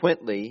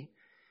 Consequently,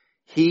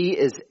 he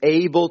is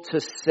able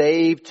to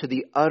save to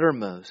the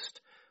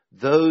uttermost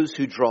those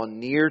who draw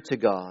near to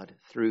God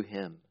through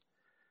him,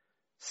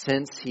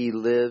 since he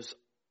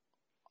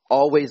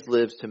always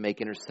lives to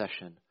make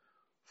intercession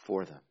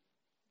for them.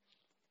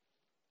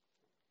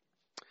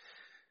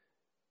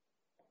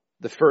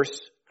 The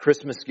first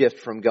Christmas gift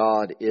from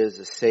God is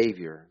a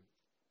Savior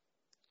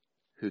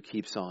who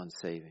keeps on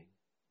saving.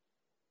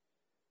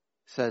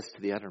 It says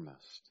to the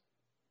uttermost.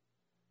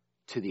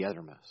 To the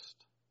uttermost.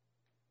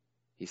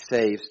 He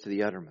saves to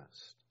the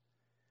uttermost.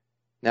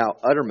 Now,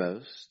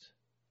 uttermost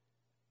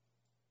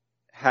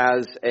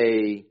has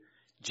a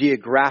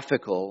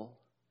geographical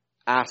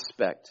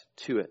aspect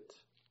to it.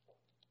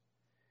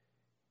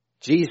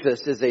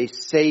 Jesus is a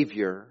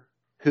Savior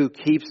who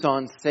keeps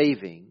on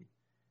saving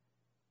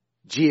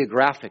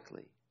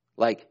geographically,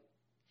 like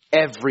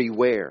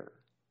everywhere.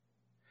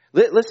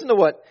 Listen to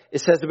what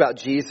it says about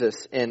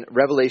Jesus in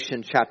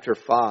Revelation chapter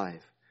 5.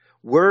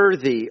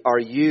 Worthy are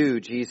you,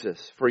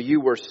 Jesus, for you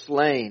were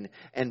slain,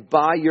 and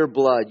by your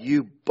blood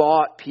you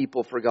bought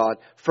people for God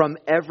from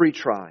every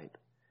tribe,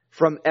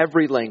 from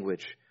every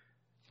language,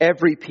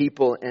 every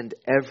people, and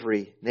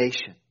every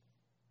nation.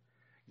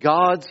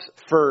 God's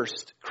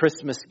first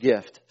Christmas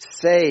gift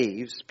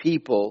saves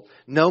people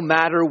no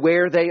matter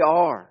where they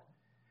are.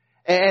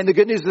 And the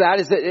good news of that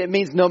is that it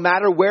means no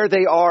matter where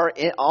they are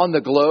on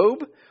the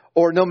globe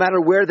or no matter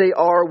where they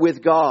are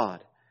with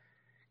God.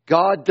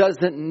 God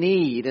doesn't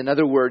need, in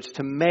other words,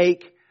 to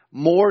make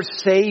more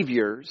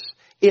saviors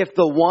if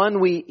the one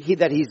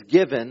that He's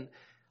given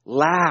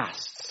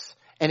lasts.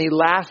 And He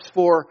lasts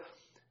for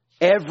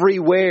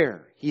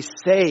everywhere. He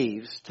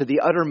saves to the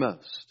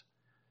uttermost.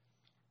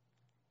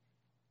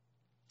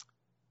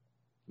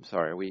 I'm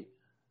sorry, are we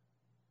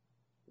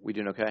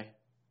doing okay?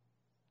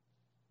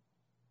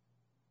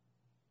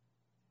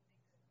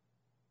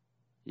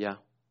 Yeah.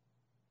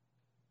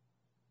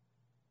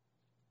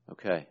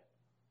 Okay.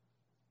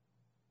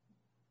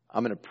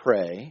 I'm going to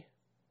pray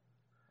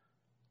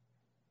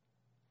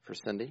for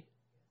Cindy.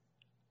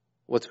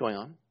 What's going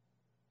on?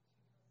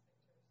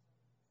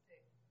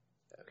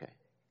 Okay.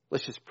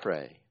 Let's just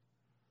pray.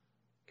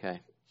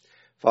 Okay.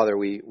 Father,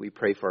 we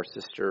pray for our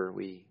sister.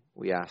 We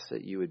ask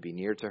that you would be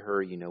near to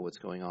her. You know what's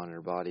going on in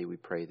her body. We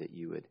pray that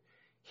you would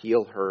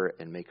heal her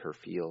and make her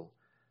feel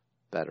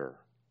better.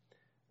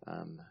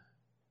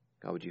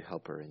 God, would you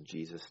help her in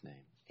Jesus'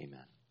 name?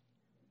 Amen.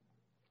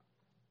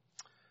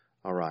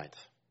 All right.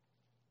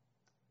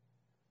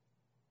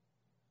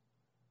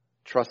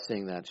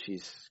 Trusting that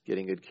she's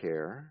getting good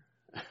care,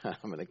 I'm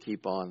going to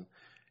keep on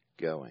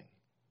going.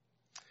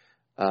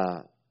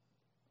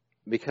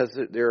 Because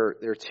there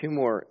are two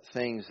more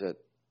things that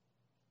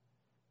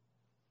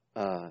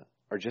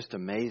are just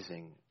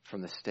amazing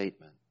from the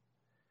statement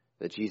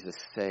that Jesus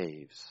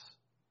saves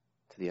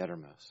to the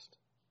uttermost.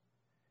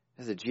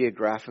 It has a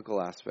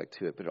geographical aspect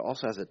to it, but it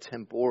also has a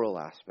temporal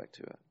aspect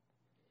to it.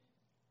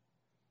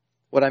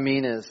 What I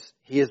mean is,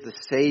 He is the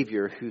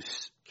Savior who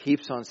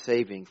keeps on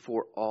saving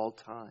for all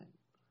time.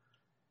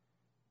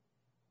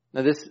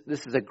 Now this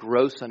is a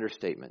gross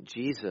understatement.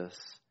 Jesus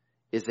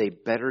is a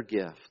better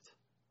gift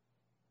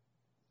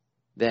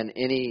than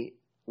any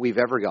we've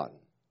ever gotten.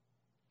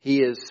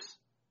 He is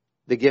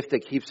the gift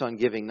that keeps on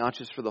giving, not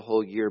just for the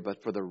whole year,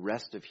 but for the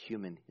rest of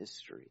human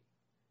history.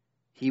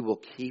 He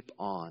will keep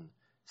on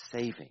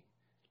saving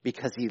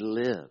because He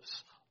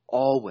lives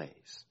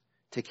always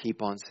to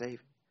keep on saving.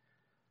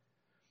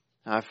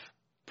 I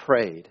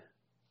pray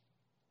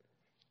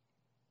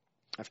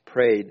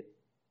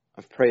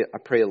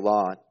a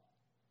lot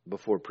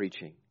before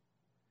preaching.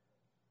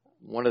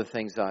 One of the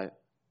things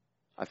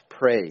I've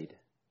prayed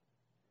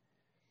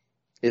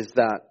is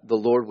that the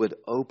Lord would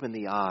open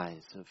the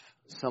eyes of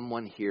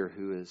someone here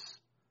who is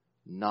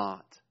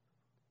not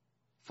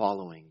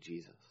following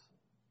Jesus.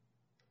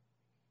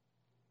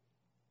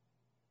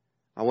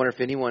 I wonder if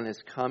anyone has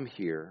come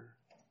here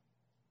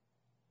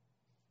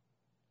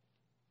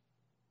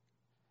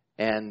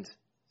and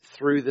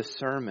through the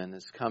sermon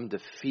has come to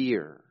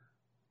fear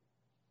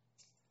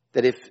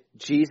that if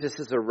Jesus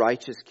is a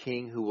righteous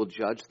king who will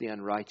judge the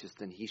unrighteous,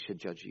 then He should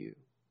judge you.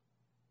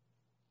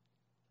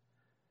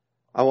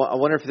 I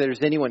wonder if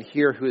there's anyone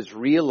here who has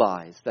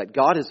realized that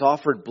God has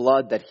offered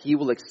blood that He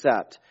will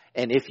accept.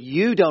 And if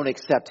you don't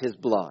accept His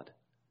blood,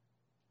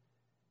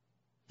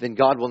 then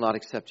God will not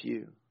accept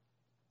you.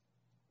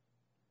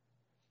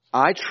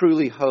 I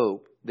truly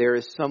hope there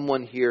is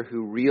someone here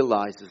who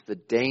realizes the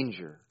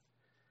danger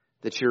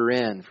that you're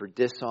in for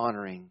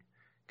dishonoring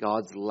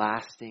God's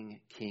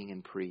lasting King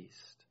and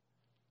priest.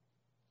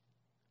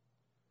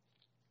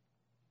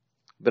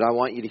 But I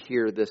want you to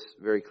hear this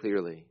very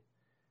clearly.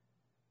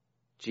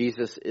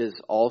 Jesus is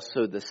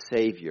also the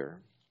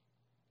Savior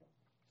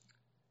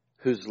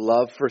whose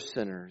love for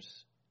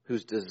sinners,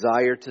 whose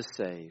desire to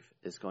save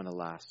is going to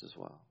last as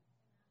well.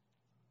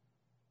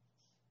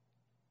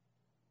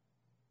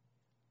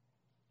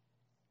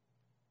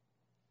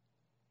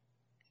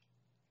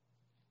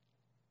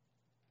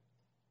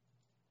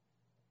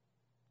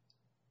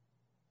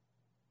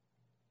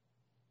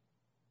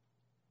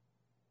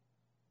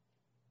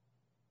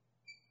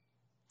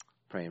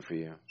 Praying for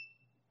you.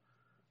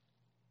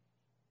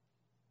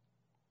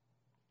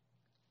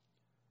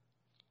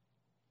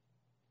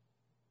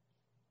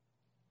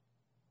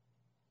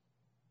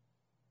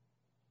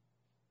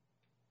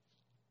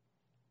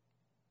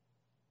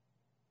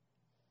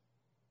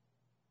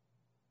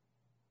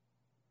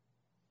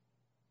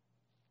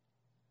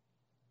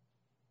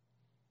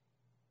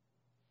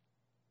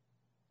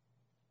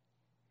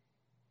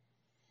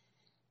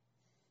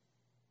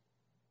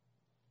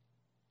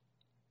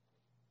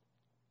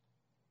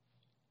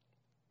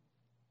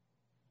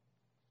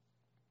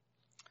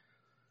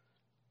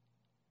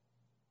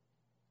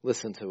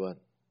 Listen to what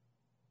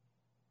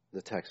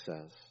the text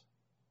says.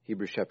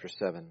 Hebrews chapter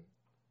 7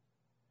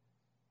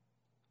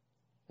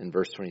 and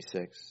verse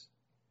 26.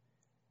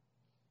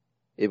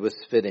 It was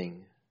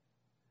fitting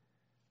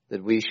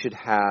that we should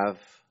have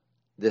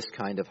this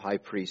kind of high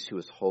priest who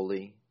is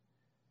holy,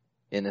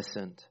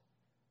 innocent,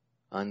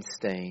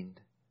 unstained,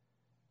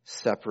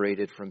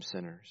 separated from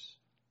sinners,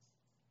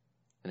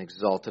 and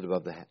exalted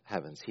above the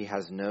heavens. He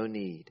has no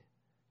need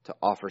to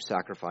offer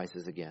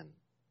sacrifices again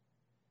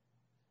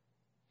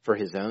for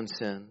his own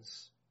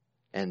sins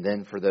and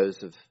then for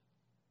those of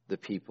the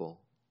people.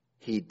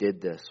 He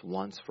did this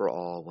once for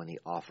all when he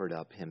offered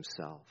up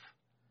himself.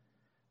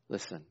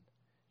 Listen,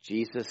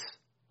 Jesus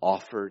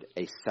offered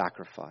a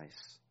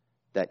sacrifice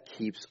that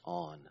keeps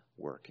on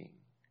working.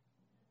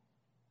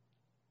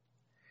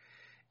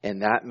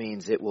 And that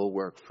means it will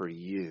work for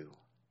you,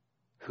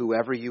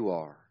 whoever you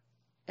are,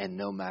 and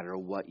no matter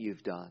what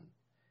you've done,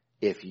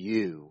 if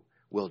you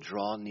will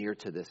draw near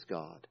to this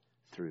God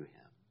through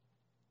him.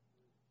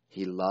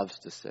 He loves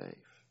to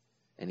save,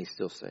 and he's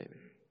still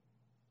saving.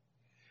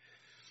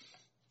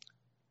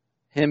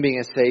 Him being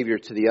a Savior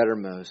to the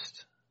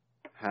uttermost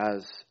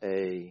has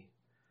a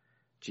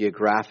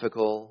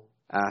geographical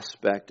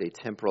aspect, a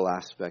temporal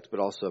aspect, but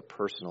also a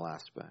personal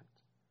aspect.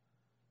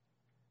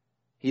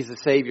 He's a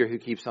Savior who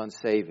keeps on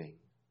saving.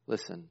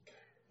 Listen,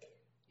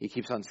 he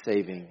keeps on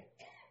saving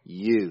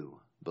you,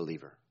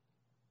 believer.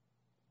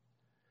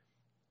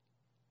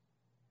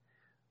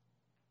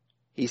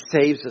 He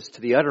saves us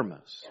to the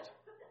uttermost,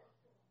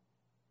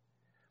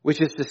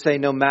 which is to say,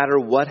 no matter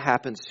what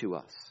happens to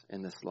us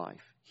in this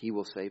life, he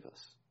will save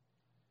us.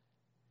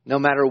 No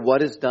matter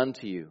what is done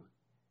to you,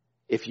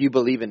 if you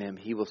believe in him,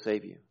 he will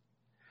save you.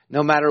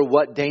 No matter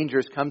what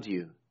dangers come to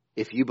you,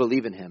 if you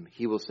believe in him,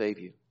 he will save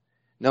you.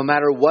 No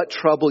matter what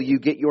trouble you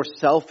get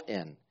yourself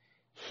in,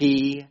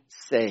 he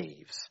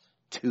saves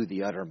to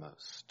the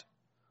uttermost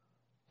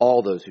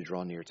all those who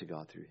draw near to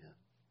God through him.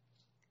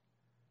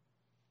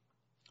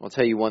 I'll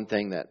tell you one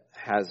thing that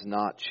has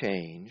not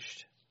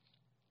changed,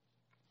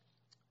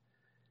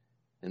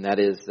 and that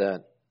is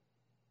that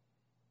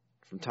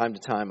from time to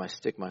time I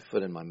stick my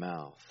foot in my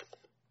mouth.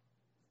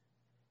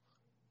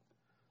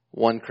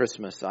 One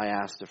Christmas I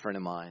asked a friend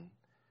of mine,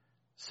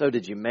 "So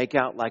did you make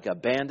out like a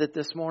bandit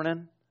this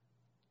morning?"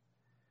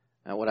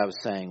 And what I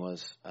was saying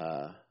was,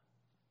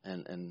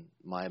 in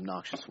my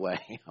obnoxious way,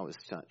 I was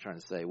trying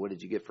to say, "What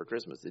did you get for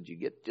Christmas? Did you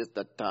get just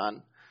a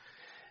ton?"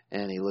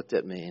 And he looked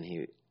at me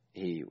and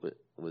he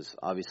was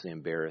obviously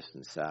embarrassed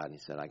and sad. And he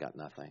said, "I got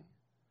nothing."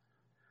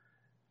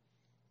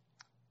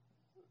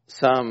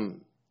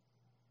 Some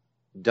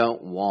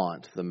don't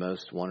want the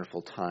most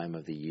wonderful time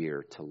of the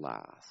year to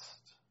last.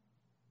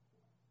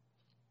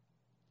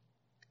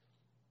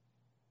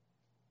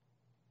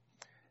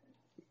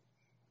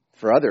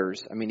 For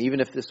others, even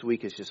if this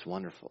week is just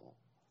wonderful,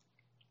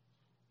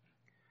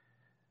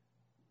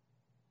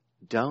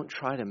 don't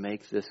try to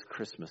make this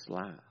Christmas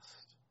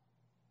last.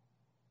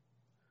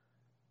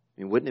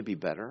 Wouldn't it be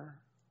better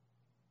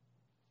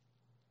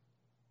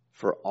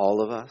for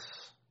all of us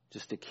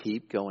just to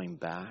keep going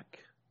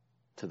back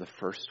to the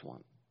first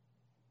one?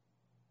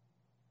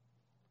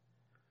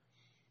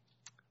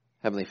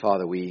 Heavenly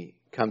Father, we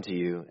come to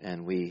you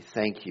and we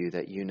thank you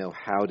that you know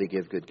how to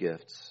give good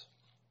gifts.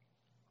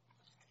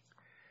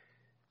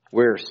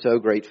 We're so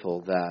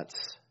grateful that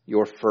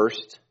your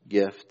first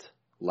gift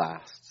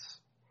lasts.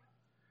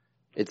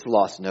 It's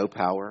lost no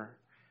power.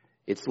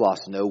 It's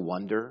lost no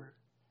wonder.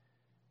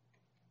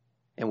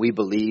 And we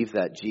believe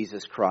that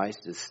Jesus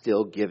Christ is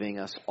still giving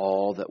us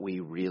all that we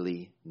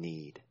really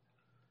need.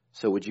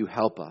 So would you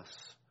help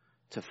us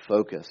to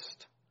focus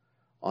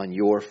on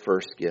your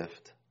first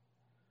gift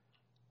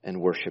and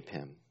worship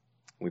him?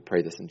 We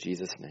pray this in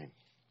Jesus' name.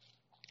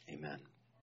 Amen.